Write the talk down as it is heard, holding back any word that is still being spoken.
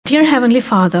Dear Heavenly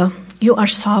Father, you are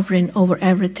sovereign over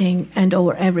everything and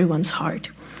over everyone's heart.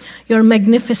 You're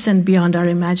magnificent beyond our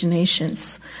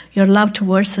imaginations. Your love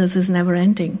towards us is never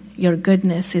ending. Your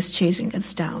goodness is chasing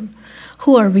us down.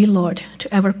 Who are we, Lord,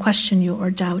 to ever question you or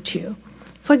doubt you?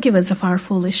 Forgive us of our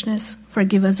foolishness.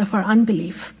 Forgive us of our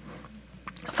unbelief.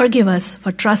 Forgive us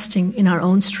for trusting in our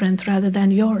own strength rather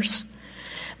than yours.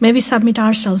 May we submit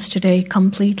ourselves today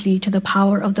completely to the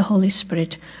power of the Holy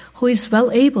Spirit, who is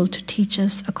well able to teach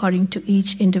us according to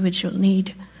each individual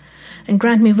need. And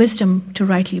grant me wisdom to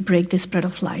rightly break this bread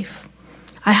of life.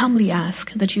 I humbly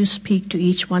ask that you speak to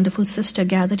each wonderful sister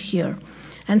gathered here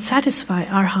and satisfy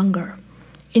our hunger.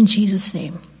 In Jesus'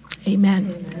 name,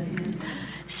 amen. Amen.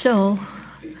 So,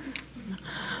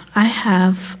 I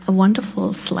have a wonderful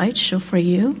slideshow for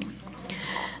you.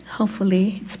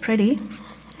 Hopefully, it's pretty.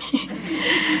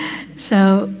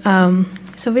 So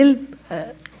we'll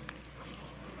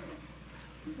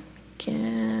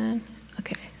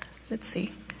okay. Let's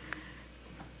see.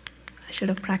 I should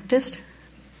have practiced.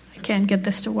 I can't get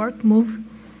this to work. Move.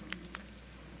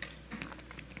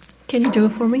 Can you do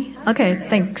it for me? Okay,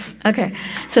 thanks. Okay,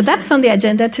 so that's on the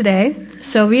agenda today.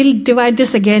 So we'll divide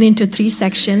this again into 3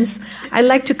 sections. I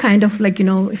like to kind of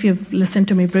if you've listened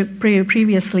to me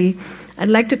previously, I'd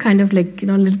like to kind of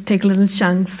take little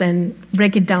chunks and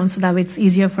break it down so that it's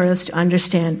easier for us to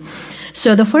understand.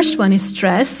 So the first one is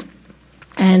stress.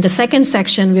 And the second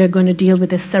section we are going to deal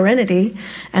with is serenity.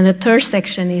 And the third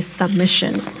section is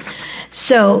submission.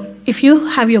 So if you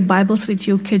have your Bibles with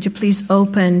you, could you please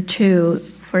open to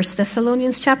 1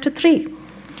 Thessalonians chapter 3.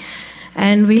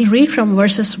 And we'll read from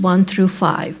verses 1 through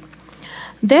 5.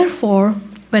 Therefore,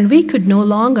 when we could no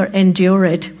longer endure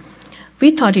it,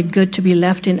 we thought it good to be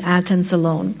left in Athens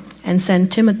alone and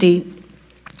sent Timothy,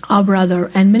 our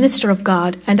brother and minister of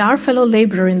God and our fellow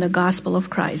laborer in the gospel of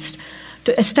Christ,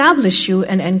 to establish you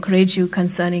and encourage you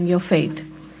concerning your faith,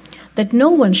 that no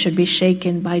one should be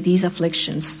shaken by these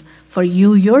afflictions, for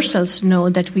you yourselves know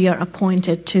that we are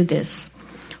appointed to this.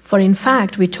 For in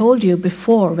fact, we told you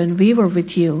before when we were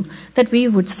with you that we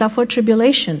would suffer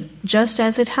tribulation, just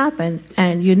as it happened,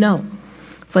 and you know.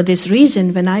 For this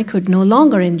reason, when I could no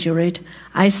longer endure it,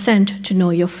 I sent to know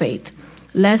your faith,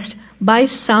 lest by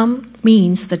some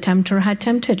means the tempter had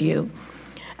tempted you,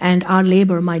 and our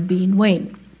labor might be in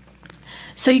vain.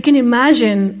 So you can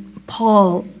imagine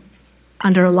Paul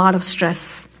under a lot of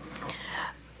stress,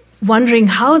 wondering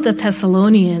how the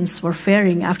Thessalonians were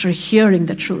faring after hearing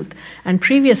the truth. And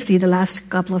previously, the last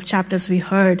couple of chapters, we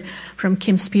heard from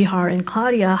Kim Spihar and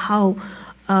Claudia how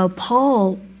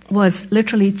Paul was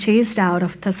literally chased out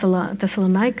of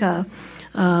Thessalonica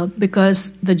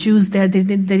because the Jews there, they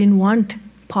didn't want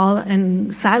Paul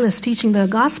and Silas teaching the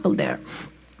gospel there.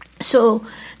 So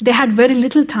they had very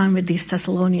little time with these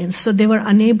Thessalonians, so they were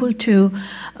unable to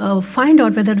find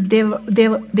out whether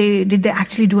they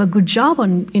actually do a good job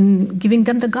in giving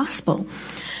them the gospel.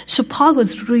 So Paul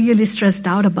was really stressed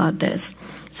out about this.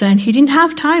 So and he didn't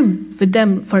have time with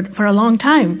them for a long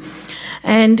time,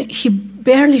 and he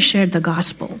barely shared the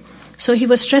gospel. So he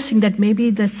was stressing that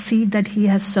maybe the seed that he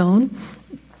has sown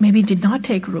maybe did not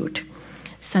take root.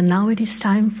 So now it is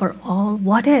time for all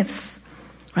what ifs.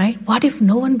 Right? What if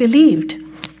no one believed?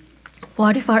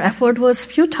 What if our effort was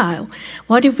futile?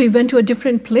 What if we went to a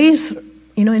different place,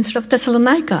 instead of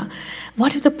Thessalonica?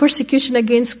 What if the persecution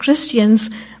against Christians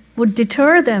would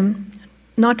deter them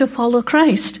not to follow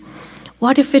Christ?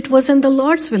 What if it wasn't the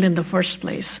Lord's will in the first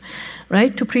place,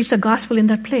 right? To preach the gospel in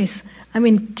that place. I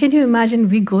mean, can you imagine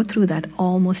we go through that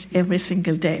almost every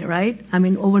single day, right? I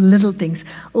mean, over little things.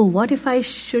 Oh, what if I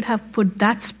should have put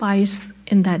that spice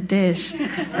in that dish,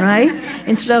 right?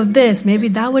 Instead of this, maybe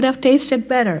that would have tasted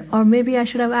better. Or maybe I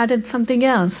should have added something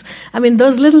else. I mean,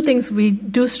 those little things we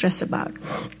do stress about.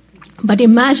 But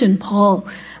imagine Paul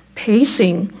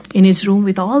pacing in his room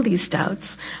with all these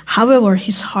doubts. However,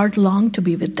 his heart longed to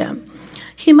be with them.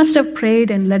 He must have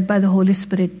prayed and led by the Holy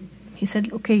Spirit. He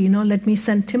said, okay, let me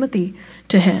send Timothy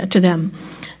to them.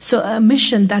 So a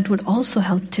mission that would also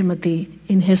help Timothy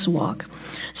in his walk.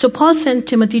 So Paul sent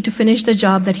Timothy to finish the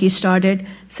job that he started,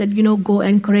 said, go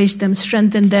encourage them,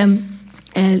 strengthen them,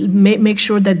 and make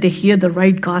sure that they hear the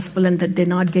right gospel and that they're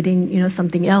not getting,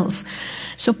 something else.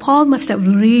 So Paul must have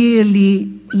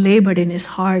really labored in his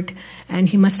heart, and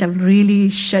he must have really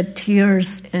shed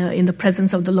tears in the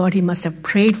presence of the Lord. He must have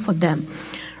prayed for them.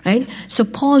 Right? So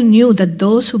Paul knew that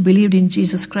those who believed in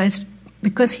Jesus Christ,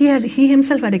 because he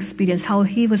himself had experienced how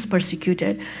he was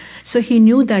persecuted. So he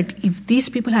knew that if these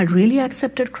people had really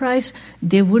accepted Christ,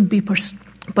 they would be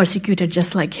persecuted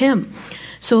just like him.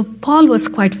 So Paul was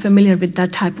quite familiar with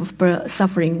that type of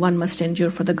suffering one must endure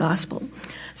for the gospel.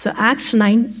 So Acts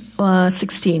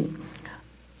 9:16.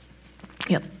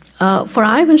 Yep. For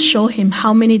I will show him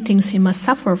how many things he must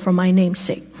suffer for my name's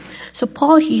sake. So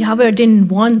Paul, he, however, didn't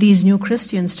want these new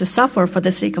Christians to suffer for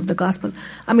the sake of the gospel.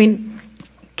 I mean,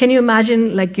 can you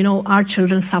imagine, our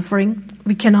children suffering?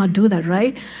 We cannot do that,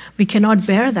 right? We cannot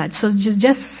bear that. So just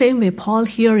the same way, Paul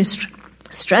here is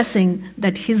stressing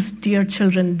that his dear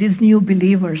children, these new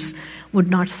believers, would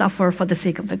not suffer for the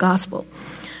sake of the gospel.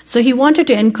 So he wanted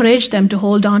to encourage them to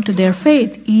hold on to their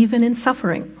faith, even in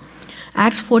suffering.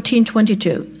 Acts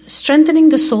 14:22, strengthening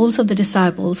the souls of the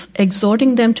disciples,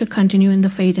 exhorting them to continue in the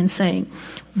faith and saying,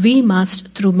 we must,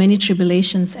 through many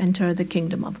tribulations, enter the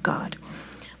kingdom of God.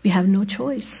 We have no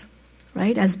choice,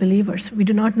 right? As believers, we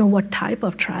do not know what type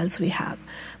of trials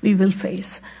we will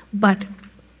face. But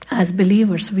as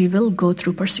believers, we will go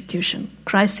through persecution.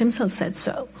 Christ himself said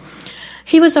so.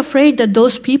 He was afraid that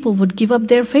those people would give up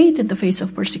their faith in the face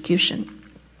of persecution.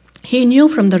 He knew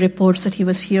from the reports that he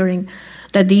was hearing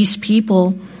that these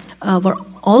people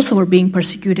were being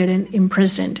persecuted and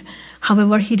imprisoned.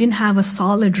 However, he didn't have a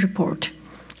solid report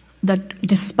that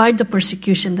despite the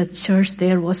persecution, the church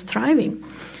there was thriving.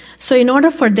 So in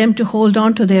order for them to hold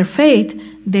on to their faith,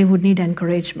 they would need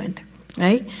encouragement,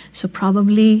 right? So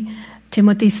probably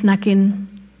Timothy snuck in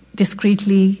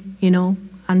discreetly,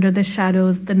 under the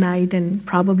shadows, the night, and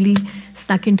probably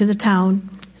snuck into the town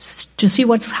to see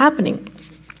what's happening.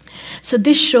 So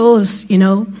this shows,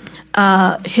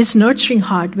 his nurturing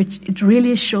heart, which it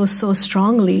really shows so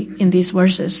strongly in these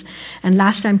verses. And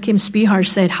last time Kim Spihar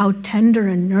said how tender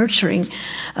and nurturing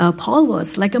Paul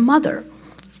was, like a mother,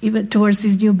 even towards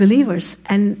these new believers,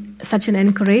 and such an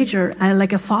encourager,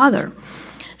 like a father.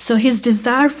 So his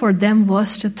desire for them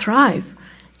was to thrive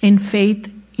in faith,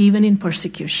 even in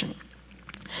persecution.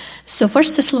 So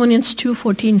 1 Thessalonians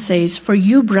 2:14 says, for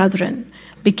you, brethren,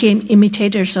 became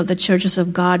imitators of the churches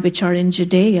of God which are in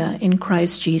Judea in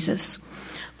Christ Jesus.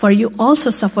 For you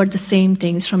also suffered the same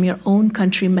things from your own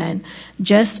countrymen,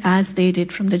 just as they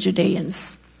did from the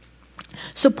Judeans.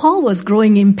 So Paul was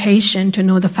growing impatient to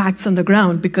know the facts on the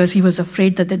ground because he was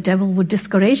afraid that the devil would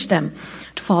discourage them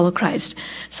to follow Christ.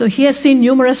 So he has seen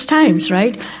numerous times,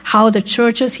 right, how the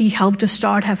churches he helped to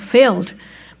start have failed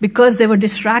because they were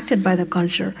distracted by the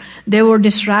culture. They were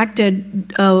distracted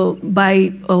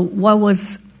by what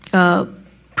was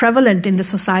prevalent in the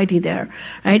society there,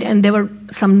 right? And they were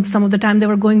some of the time they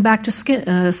were going back to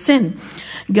sin.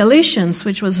 Galatians,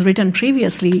 which was written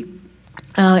previously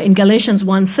in Galatians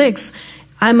 1:6,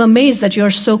 I'm amazed that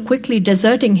you're so quickly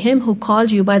deserting him who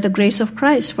called you by the grace of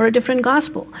Christ for a different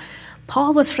gospel.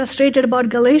 Paul was frustrated about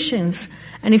Galatians,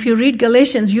 and if you read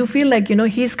Galatians, you feel like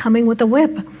he's coming with a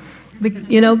whip.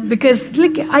 Because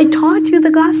I taught you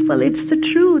the gospel, it's the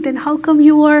truth, and how come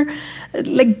you are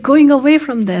going away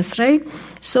from this, right?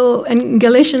 So in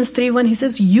Galatians 3:1, he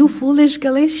says, you foolish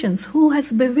Galatians, who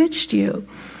has bewitched you?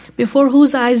 Before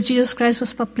whose eyes Jesus Christ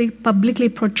was publicly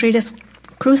portrayed as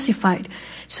crucified.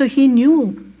 So he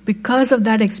knew because of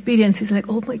that experience, he's like,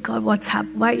 oh my God, what's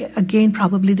happening? Why again?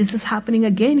 Probably this is happening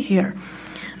again here,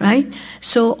 right?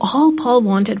 So all Paul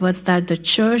wanted was that the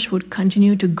church would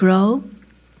continue to grow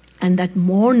and that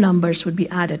more numbers would be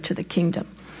added to the kingdom,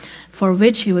 for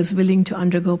which he was willing to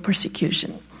undergo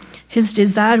persecution. His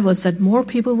desire was that more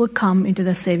people would come into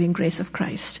the saving grace of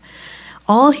Christ.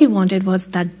 All he wanted was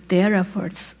that their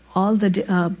efforts, all the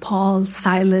Paul,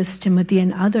 Silas, Timothy,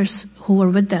 and others who were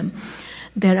with them,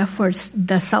 their efforts,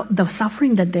 the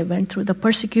suffering that they went through, the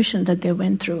persecution that they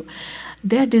went through,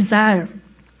 their desire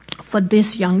for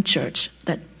this young church,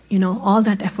 that all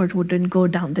that effort wouldn't go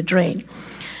down the drain.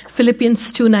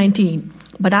 Philippians 2:19,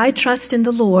 but I trust in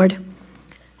the Lord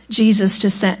Jesus to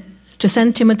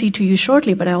send Timothy to you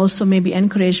shortly, but I also may be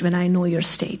encouraged when I know your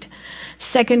state.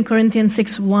 2 Corinthians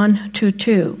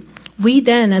 6:1-2, we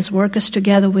then, as workers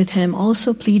together with him,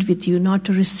 also plead with you not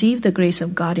to receive the grace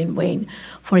of God in vain.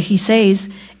 For he says,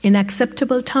 in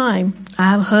acceptable time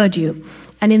I have heard you,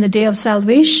 and in the day of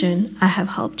salvation I have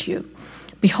helped you.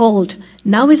 Behold,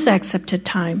 now is the accepted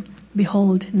time.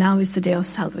 Behold, now is the day of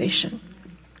salvation.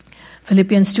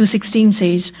 Philippians 2:16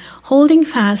 says, holding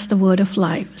fast the word of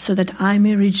life, so that I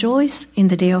may rejoice in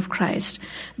the day of Christ,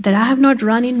 that I have not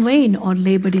run in vain or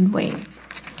labored in vain.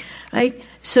 Right?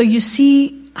 So you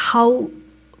see how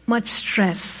much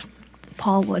stress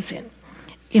Paul was in.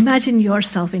 Imagine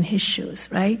yourself in his shoes,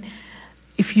 right?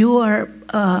 If you are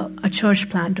a church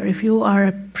planter, if you are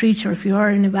a preacher, if you are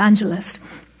an evangelist,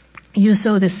 you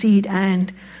sow the seed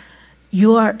and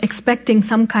you are expecting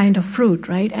some kind of fruit,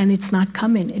 right? And it's not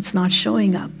coming, it's not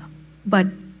showing up. But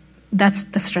that's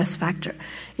the stress factor.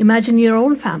 Imagine your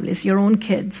own families, your own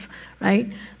kids,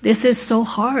 right? This is so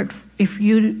hard if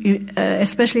you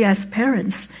especially as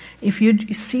parents, if you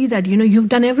see that, you've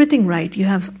done everything right. You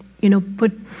have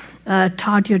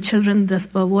taught your children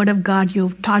the Word of God.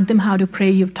 You've taught them how to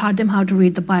pray. You've taught them how to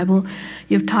read the Bible.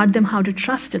 You've taught them how to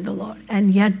trust in the Lord.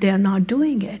 And yet they are not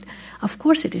doing it. Of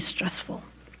course it is stressful.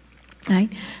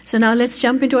 Right? So now let's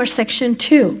jump into our section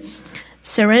 2,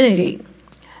 serenity,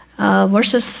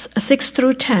 verses 6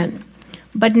 through 10.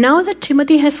 But now that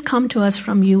Timothy has come to us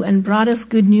from you and brought us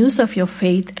good news of your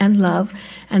faith and love,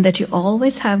 and that you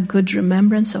always have good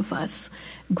remembrance of us,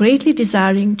 greatly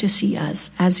desiring to see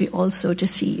us, as we also to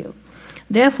see you.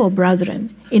 Therefore,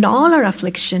 brethren, in all our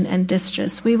affliction and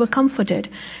distress, we were comforted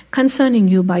concerning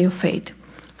you by your faith.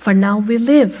 For now we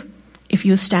live, if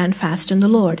you stand fast in the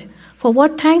Lord. For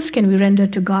what thanks can we render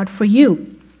to God for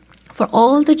you? For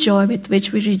all the joy with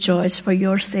which we rejoice for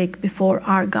your sake before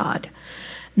our God,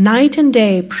 night and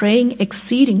day praying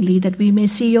exceedingly that we may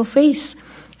see your face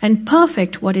and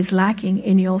perfect what is lacking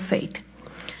in your faith.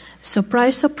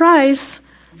 Surprise, surprise.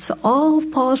 So all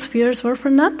of Paul's fears were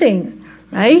for nothing,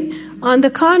 right? On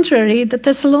the contrary, the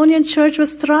Thessalonian church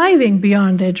was thriving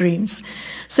beyond their dreams.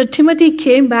 So Timothy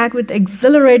came back with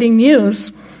exhilarating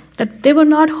news that they were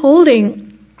not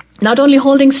only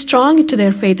holding strong to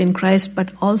their faith in Christ,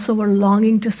 but also were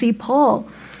longing to see Paul,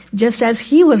 just as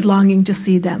he was longing to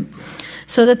see them.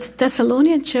 So the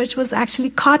Thessalonian church was actually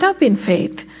caught up in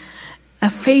faith, a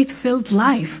faith-filled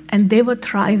life, and they were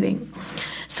thriving.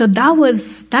 So that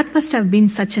must have been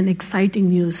such an exciting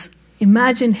news.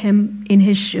 Imagine him in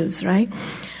his shoes, right?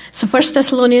 So 1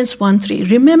 Thessalonians 1:3,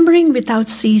 remembering without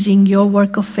ceasing your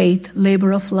work of faith,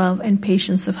 labor of love, and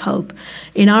patience of hope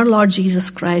in our Lord Jesus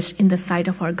Christ in the sight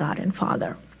of our God and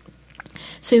Father.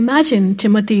 So imagine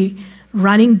Timothy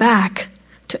running back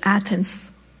to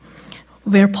Athens,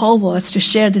 where Paul was, to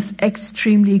share this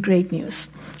extremely great news.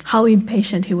 How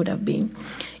impatient he would have been.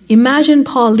 Imagine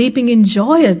Paul leaping in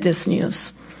joy at this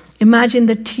news. Imagine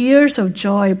the tears of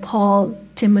joy Paul,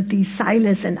 Timothy,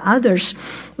 Silas, and others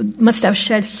must have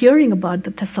shed hearing about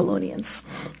the Thessalonians.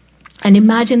 And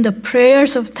imagine the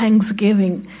prayers of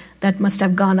thanksgiving that must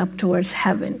have gone up towards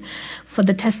heaven for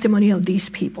the testimony of these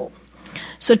people.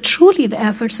 So truly the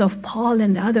efforts of Paul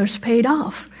and the others paid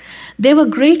off. They were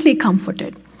greatly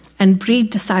comforted and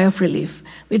breathed a sigh of relief.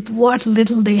 With what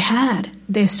little they had,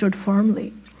 they stood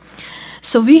firmly.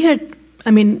 So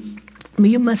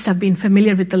you must have been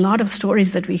familiar with a lot of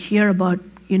stories that we hear about,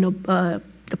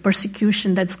 the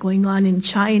persecution that's going on in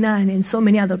China and in so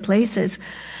many other places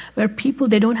where people,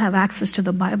 they don't have access to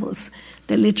the Bibles.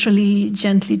 They literally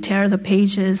gently tear the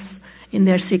pages in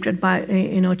their secret,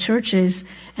 churches,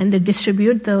 and they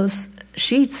distribute those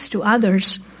sheets to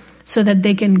others so that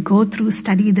they can go through,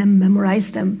 study them,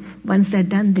 memorize them. Once they're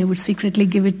done, they would secretly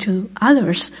give it to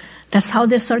others. That's how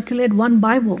they circulate one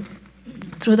Bible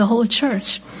through the whole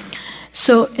church.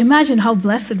 So imagine how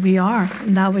blessed we are.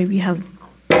 And that way we have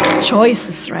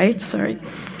choices, right?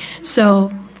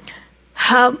 So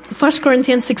 1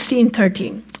 Corinthians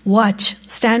 16:13. Watch,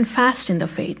 stand fast in the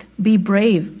faith, be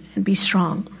brave and be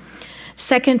strong.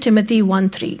 2 Timothy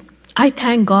 1:3. I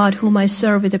thank God whom I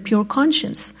serve with a pure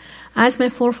conscience, as my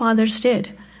forefathers did,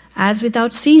 as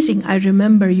without ceasing I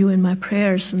remember you in my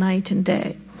prayers night and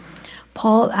day.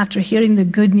 Paul, after hearing the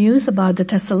good news about the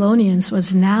Thessalonians,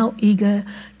 was now eager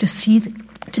to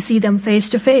see them face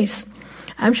to face.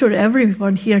 I'm sure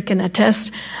everyone here can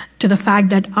attest to the fact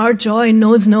that our joy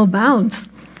knows no bounds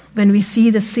when we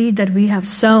see the seed that we have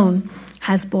sown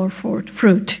has bore forth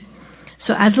fruit.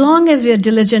 So as long as we are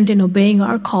diligent in obeying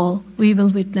our call, we will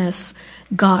witness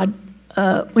God.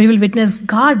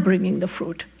 God bringing the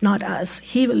fruit, not us.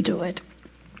 He will do it.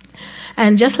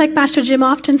 And just like Pastor Jim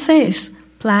often says,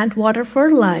 plant, water,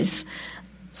 fertilize.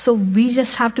 So we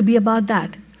just have to be about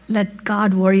that. Let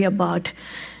God worry about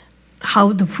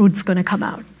how the fruit's going to come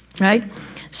out, right?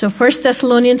 So 1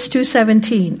 Thessalonians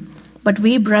 2:17. But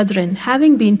we, brethren,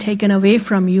 having been taken away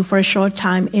from you for a short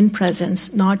time in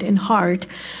presence, not in heart,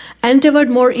 endeavored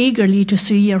more eagerly to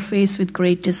see your face with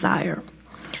great desire.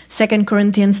 2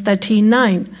 Corinthians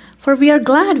 13:9. For we are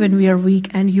glad when we are weak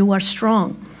and you are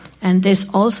strong. And this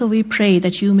also we pray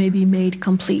that you may be made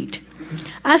complete.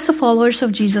 As the followers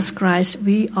of Jesus Christ,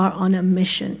 we are on a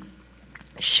mission,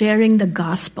 sharing the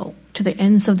gospel to the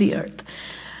ends of the earth.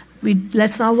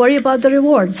 Let's not worry about the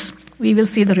rewards. We will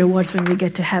see the rewards when we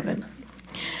get to heaven.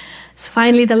 So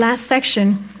finally, the last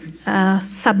section,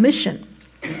 submission.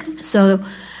 So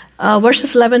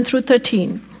verses 11 through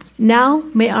 13. Now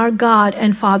may our God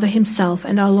and Father himself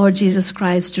and our Lord Jesus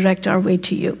Christ direct our way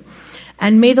to you.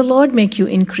 And may the Lord make you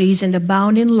increase and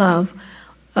abound in love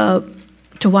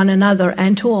to one another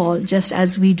and to all, just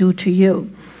as we do to you,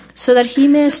 so that he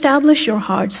may establish your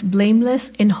hearts blameless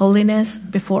in holiness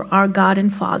before our God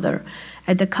and Father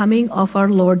at the coming of our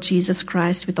Lord Jesus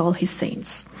Christ with all his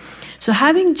saints. So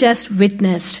having just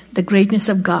witnessed the greatness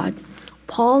of God,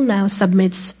 Paul now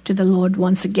submits to the Lord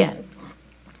once again.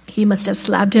 He must have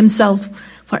slapped himself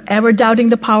for ever doubting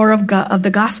the power of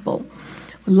the gospel.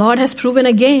 The Lord has proven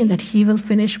again that he will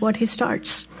finish what he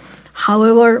starts.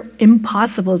 However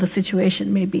impossible the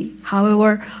situation may be,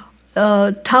 however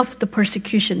tough the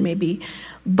persecution may be,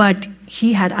 but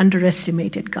he had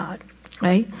underestimated God,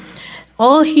 right?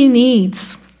 All he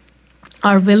needs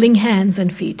are willing hands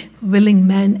and feet, willing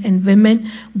men and women,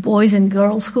 boys and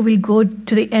girls who will go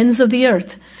to the ends of the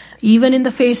earth, even in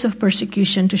the face of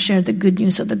persecution, to share the good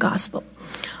news of the gospel.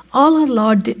 All our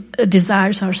Lord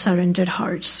desires are surrendered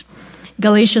hearts.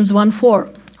 Galatians 1:4,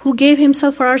 who gave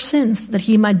himself for our sins, that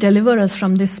he might deliver us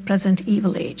from this present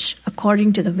evil age,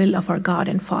 according to the will of our God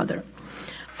and Father.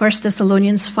 1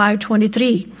 Thessalonians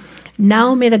 5:23,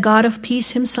 now may the God of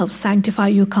peace himself sanctify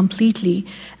you completely,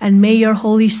 and may your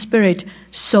Holy Spirit,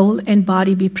 soul and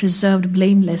body be preserved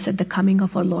blameless at the coming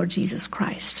of our Lord Jesus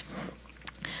Christ.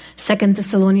 2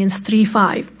 Thessalonians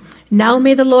 3:5, now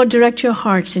may the Lord direct your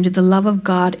hearts into the love of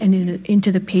God and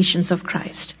into the patience of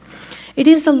Christ. It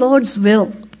is the Lord's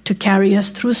will to carry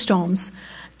us through storms,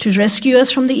 to rescue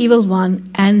us from the evil one,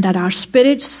 and that our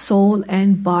spirit, soul,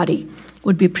 and body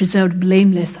would be preserved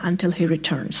blameless until he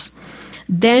returns.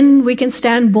 Then we can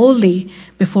stand boldly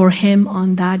before him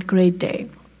on that great day.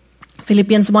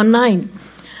 Philippians 1:9,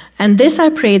 and this I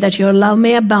pray, that your love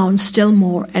may abound still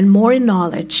more and more in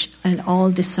knowledge and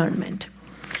all discernment.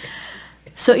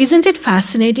 So isn't it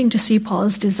fascinating to see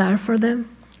Paul's desire for them,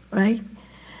 right?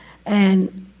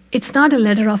 And it's not a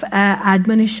letter of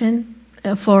admonition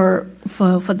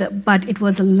but it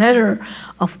was a letter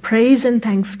of praise and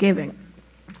thanksgiving,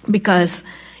 because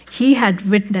he had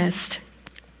witnessed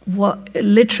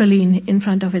literally in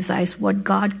front of his eyes what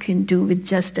God can do with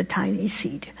just a tiny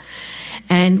seed.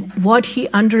 And what he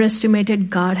underestimated,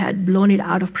 God had blown it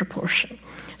out of proportion.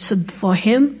 So for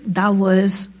him, that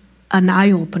was an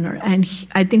eye-opener. And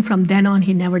I think from then on,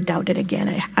 he never doubted again,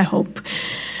 I hope.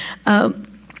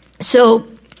 So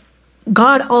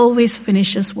God always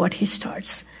finishes what he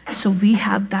starts. So we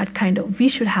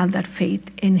should have that faith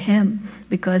in him,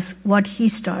 because what he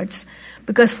starts.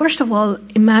 Because first of all,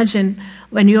 imagine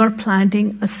when you're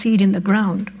planting a seed in the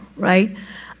ground, right?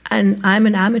 And I'm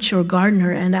an amateur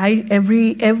gardener, and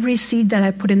every seed that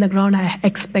I put in the ground, I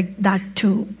expect that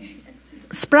to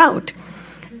sprout.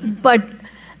 But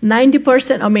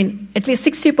 90%, at least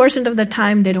 60% of the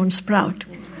time, they don't sprout.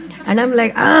 And I'm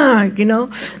like,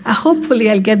 hopefully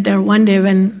I'll get there one day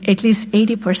when at least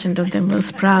 80% of them will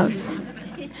sprout.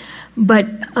 But,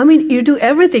 you do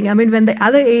everything. When the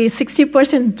other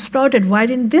 60% sprouted, why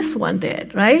didn't this one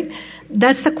did, right?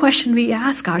 That's the question we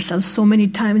ask ourselves so many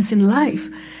times in life.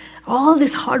 All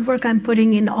this hard work I'm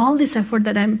putting in, all this effort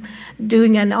that I'm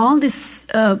doing, and all this,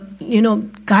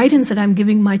 guidance that I'm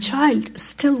giving my child,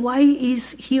 still why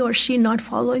is he or she not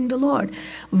following the Lord?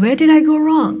 Where did I go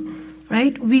wrong?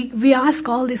 Right? We ask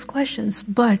all these questions,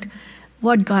 but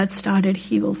what God started,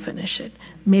 he will finish it.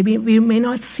 Maybe we may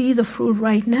not see the fruit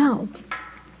right now,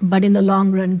 but in the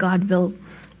long run, God will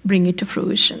bring it to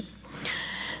fruition.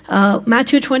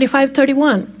 Matthew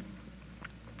 25:31.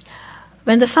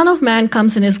 When the Son of Man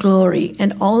comes in his glory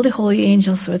and all the holy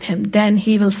angels with him, then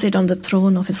he will sit on the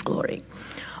throne of his glory.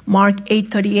 Mark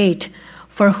 8:38.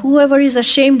 For whoever is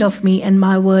ashamed of me and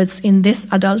my words in this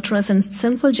adulterous and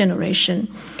sinful generation,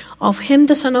 of him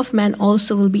the Son of Man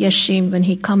also will be ashamed when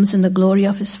he comes in the glory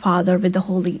of his Father with the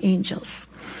holy angels.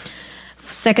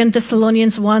 2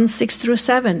 Thessalonians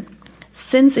 1:6-7.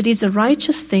 Since it is a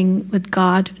righteous thing with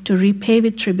God to repay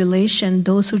with tribulation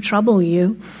those who trouble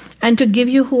you, and to give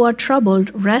you who are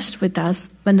troubled rest with us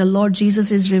when the Lord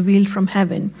Jesus is revealed from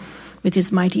heaven with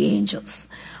his mighty angels.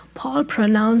 Paul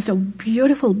pronounced a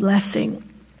beautiful blessing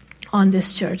on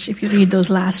this church. If you read those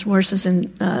last verses in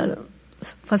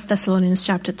 1 Thessalonians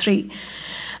chapter 3,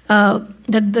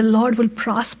 that the Lord will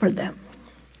prosper them,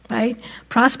 right?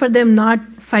 Prosper them not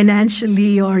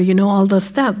financially or, all those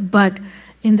stuff, but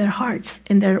in their hearts,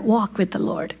 in their walk with the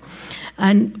Lord.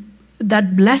 And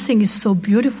that blessing is so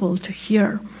beautiful to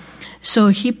hear. So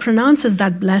he pronounces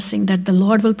that blessing, that the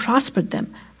Lord will prosper them,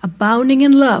 abounding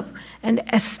in love, and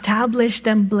establish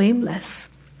them blameless.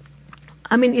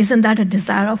 Isn't that a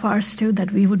desire of ours too,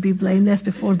 that we would be blameless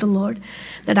before the Lord,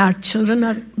 that our children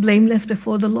are blameless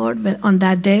before the Lord on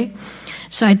that day?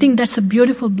 So I think that's a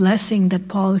beautiful blessing that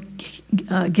Paul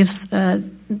gives to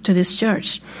this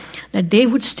church, that they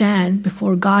would stand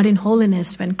before God in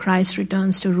holiness when Christ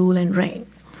returns to rule and reign.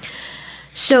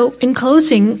 So in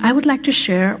closing, I would like to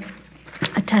share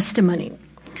a testimony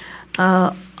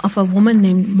of a woman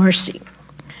named Mercy.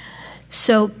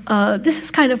 So this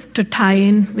is kind of to tie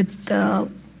in with the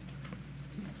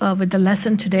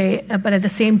lesson today, but at the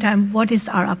same time, what is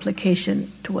our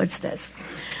application towards this?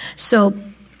 So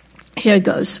here it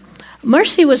goes.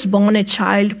 Mercy was born a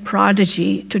child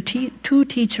prodigy to two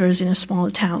teachers in a small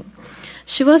town.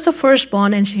 She was the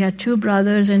firstborn, and she had 2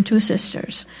 brothers and 2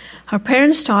 sisters. Her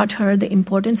parents taught her the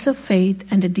importance of faith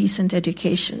and a decent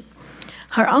education.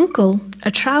 Her uncle,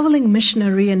 a traveling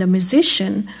missionary and a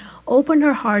musician, opened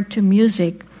her heart to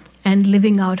music and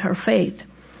living out her faith.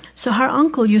 So her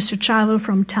uncle used to travel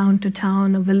from town to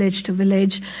town, village to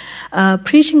village,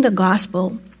 preaching the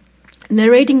gospel,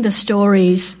 narrating the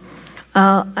stories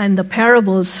and the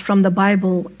parables from the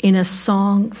Bible in a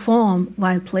song form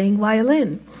while playing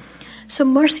violin. So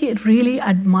Mercy really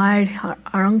admired her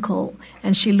uncle,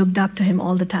 and she looked up to him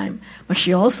all the time. But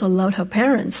she also loved her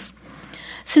parents.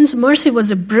 Since Mercy was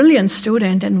a brilliant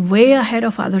student and way ahead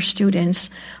of other students,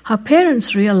 her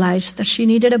parents realized that she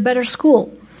needed a better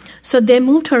school. So they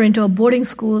moved her into a boarding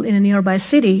school in a nearby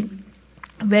city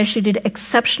where she did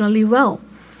exceptionally well.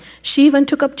 She even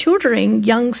took up tutoring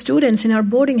young students in her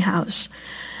boarding house.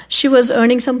 She was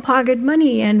earning some pocket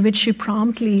money, and which she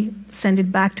promptly sent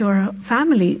it back to her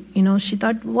family. She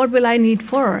thought, what will I need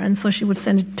for? And so she would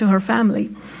send it to her family.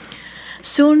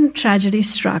 Soon, tragedy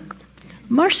struck.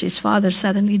 Mercy's father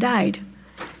suddenly died,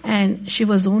 and she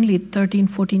was only 13,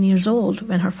 14 years old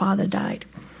when her father died.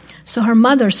 So her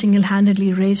mother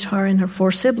single-handedly raised her and her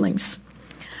 4 siblings.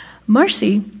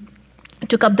 Mercy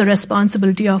took up the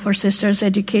responsibility of her sister's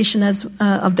education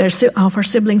of her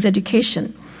siblings'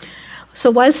 education. So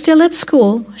while still at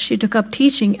school, she took up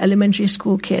teaching elementary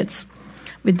school kids.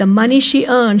 With the money she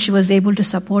earned, she was able to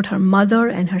support her mother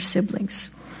and her siblings.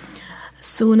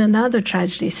 Soon another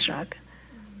tragedy struck.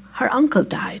 Her uncle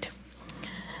died.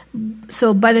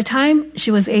 So by the time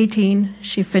she was 18,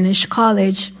 she finished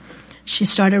college. She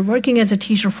started working as a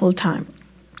teacher full-time.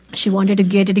 She wanted to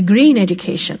get a degree in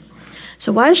education.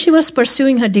 So while she was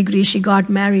pursuing her degree, she got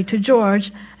married to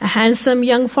George, a handsome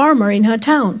young farmer in her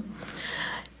town.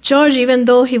 George, even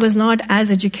though he was not as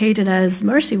educated as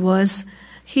Mercy was,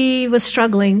 he was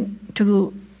struggling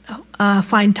to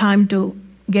find time to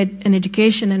get an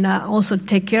education and also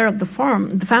take care of the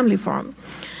family farm.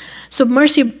 So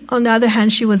Mercy, on the other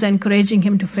hand, she was encouraging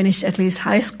him to finish at least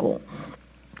high school.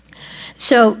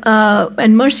 So,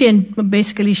 and Mercy,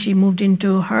 basically she moved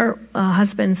into her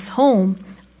husband's home,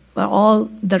 where all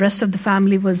the rest of the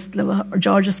family was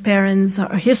George's parents,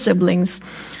 his siblings.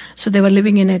 So they were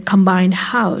living in a combined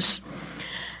house.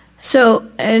 So,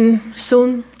 and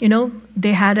soon,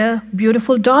 they had a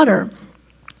beautiful daughter.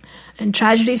 And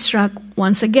tragedy struck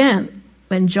once again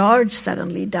when George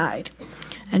suddenly died.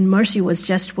 And Mercy was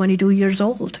just 22 years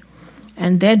old.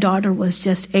 And their daughter was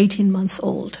just 18 months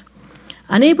old.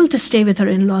 Unable to stay with her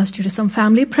in-laws due to some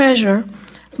family pressure,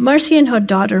 Mercy and her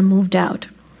daughter moved out.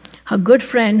 Her good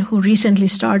friend, who recently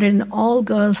started an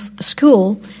all-girls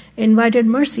school, invited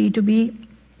Mercy to be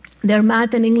their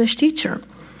math and English teacher.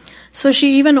 So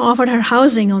she even offered her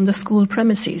housing on the school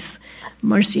premises.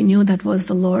 Mercy knew that was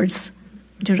the Lord's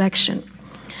direction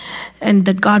and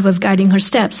that God was guiding her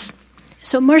steps.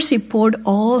 So Mercy poured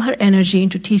all her energy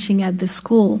into teaching at this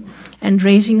school and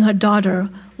raising her daughter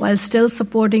while still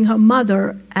supporting her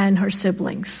mother and her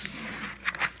siblings.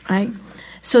 Right?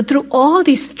 So through all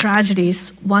these tragedies,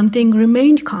 one thing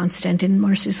remained constant in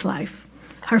Mercy's life: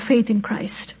 her faith in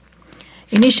Christ.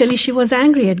 Initially, she was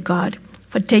angry at God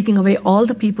for taking away all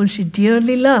the people she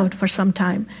dearly loved for some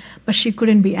time, but she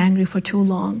couldn't be angry for too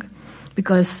long,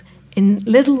 because in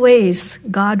little ways,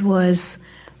 God was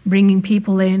bringing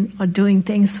people in or doing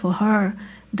things for her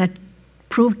that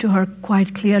proved to her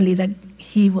quite clearly that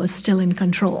He was still in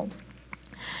control.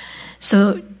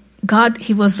 So God,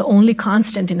 He was the only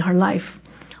constant in her life.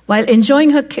 While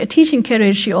enjoying her teaching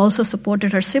career, she also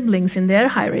supported her siblings in their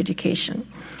higher education,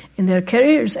 in their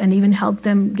careers, and even helped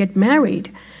them get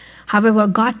married. However,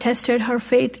 God tested her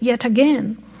faith yet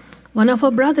again. One of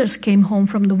her brothers came home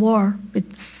from the war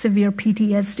with severe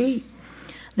PTSD.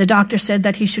 The doctor said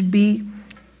that he should be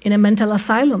in a mental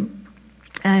asylum,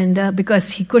 and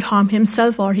because he could harm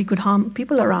himself or he could harm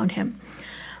people around him.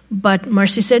 But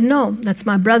Mercy said, no, that's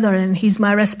my brother, and he's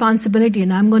my responsibility,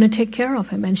 and I'm going to take care of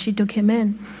him. And she took him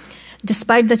in.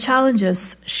 Despite the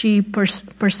challenges, she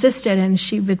persisted, and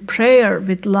she, with prayer,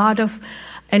 with a lot of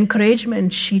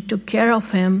encouragement, she took care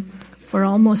of him for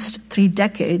almost 3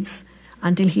 decades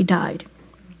until he died.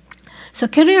 So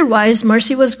career-wise,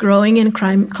 Mercy was growing and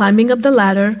climbing up the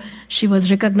ladder. She was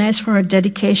recognized for her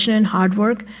dedication and hard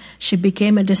work. She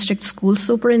became a district school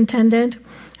superintendent,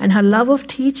 and her love of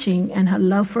teaching and her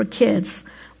love for kids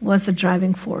was the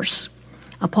driving force.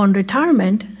 Upon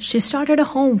retirement, she started a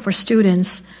home for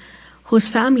students whose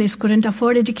families couldn't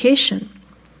afford education.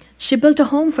 She built a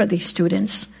home for these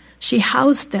students. She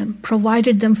housed them,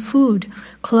 provided them food,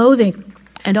 clothing,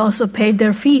 and also paid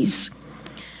their fees.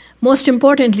 Most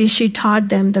importantly, she taught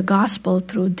them the gospel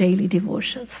through daily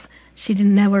devotions. She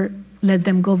never let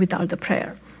them go without the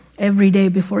prayer. Every day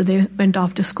before they went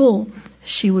off to school,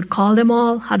 she would call them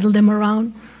all, huddle them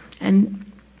around, and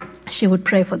she would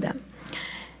pray for them.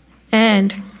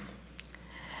 And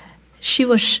she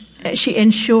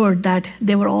ensured that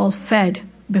they were all fed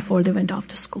before they went off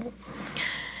to school.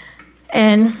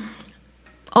 And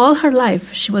all her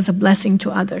life, she was a blessing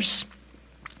to others.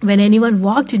 When anyone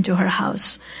walked into her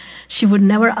house, she would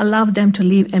never allow them to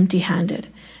leave empty-handed.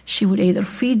 She would either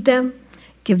feed them,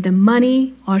 give them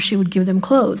money, or she would give them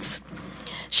clothes.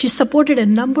 She supported a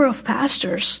number of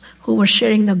pastors who were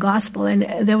sharing the gospel, and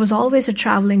there was always a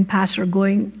traveling pastor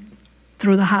going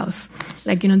through the house.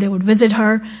 They would visit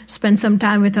her, spend some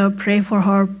time with her, pray for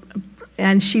her,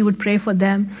 and she would pray for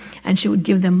them, and she would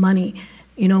give them money.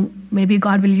 Maybe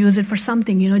God will use it for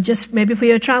something, just maybe for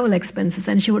your travel expenses.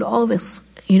 And she would always,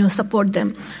 support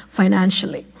them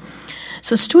financially.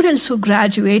 So students who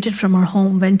graduated from her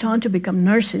home went on to become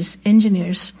nurses,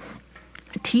 engineers,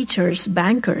 teachers,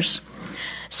 bankers.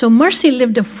 So Mercy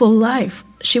lived a full life.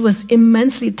 She was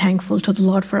immensely thankful to the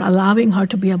Lord for allowing her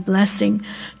to be a blessing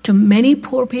to many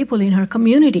poor people in her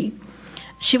community.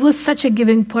 She was such a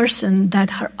giving person that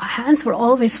her hands were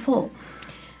always full.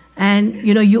 And,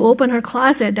 you open her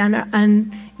closet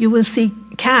and you will see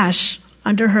cash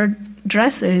under her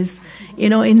dresses,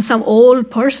 in some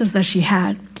old purses that she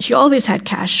had. She always had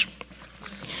cash.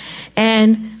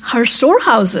 And her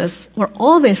storehouses were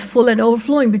always full and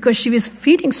overflowing because she was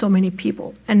feeding so many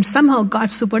people. And somehow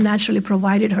God supernaturally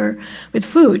provided her with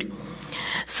food.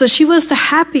 So she was the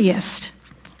happiest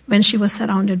when she was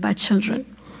surrounded by children.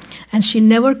 And she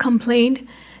never complained.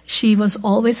 She was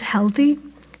always healthy.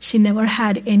 She never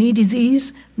had any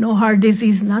disease, no heart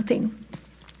disease, nothing.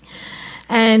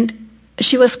 And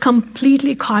she was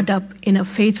completely caught up in a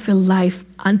faith-filled life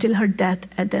until her death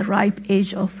at the ripe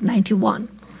age of 91.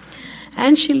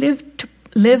 And she lived to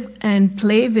live and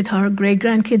play with her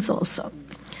great-grandkids also.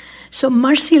 So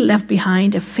Mercy left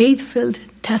behind a faith-filled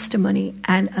testimony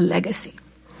and a legacy.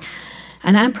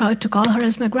 And I'm proud to call her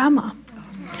as my grandma.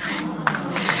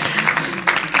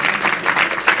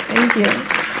 Thank you.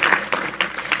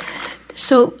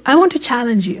 So I want to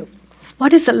challenge you.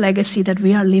 What is the legacy that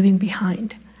we are leaving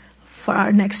behind for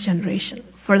our next generation,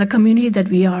 for the community that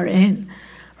we are in,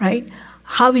 right?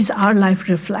 How is our life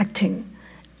reflecting?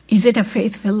 Is it a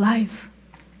faithful life,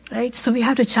 right? So we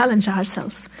have to challenge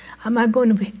ourselves. Am I going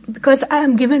to be, because I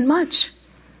am given much,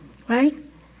 right?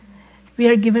 We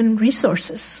are given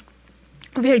resources.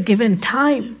 We are given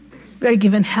time. We are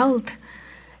given health.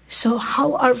 So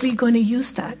how are we going to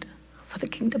use that for the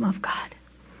kingdom of God?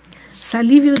 So I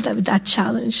leave you with that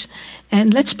challenge.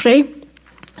 And let's pray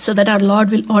so that our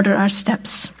Lord will order our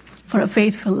steps for a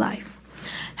faithful life.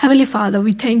 Heavenly Father,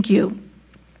 we thank you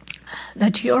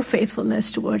that your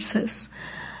faithfulness towards us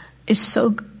is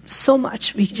so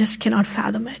much, we just cannot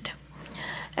fathom it.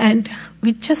 And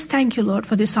we just thank you, Lord,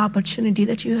 for this opportunity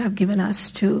that you have given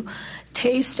us to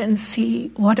taste and see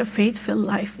what a faithful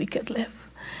life we could live.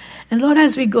 And Lord,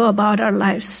 as we go about our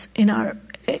lives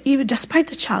even despite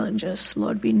the challenges,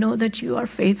 Lord, we know that you are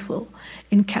faithful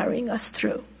in carrying us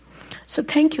through. So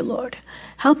thank you, Lord.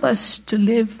 Help us to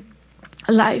live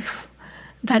a life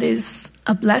that is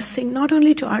a blessing not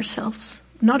only to ourselves,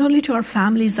 not only to our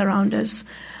families around us,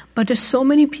 but to so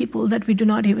many people that we do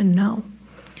not even know.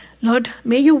 Lord,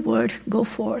 may your word go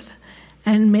forth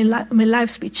and may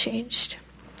lives be changed.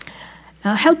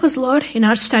 Help us, Lord, in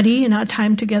our study, in our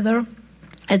time together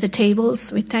at the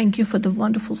tables. We thank you for the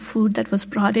wonderful food that was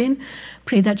brought in.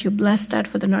 Pray that you bless that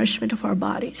for the nourishment of our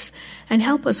bodies. And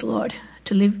help us, Lord,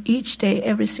 to live each day,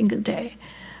 every single day,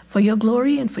 for your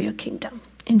glory and for your kingdom.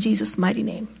 In Jesus' mighty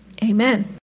name, amen.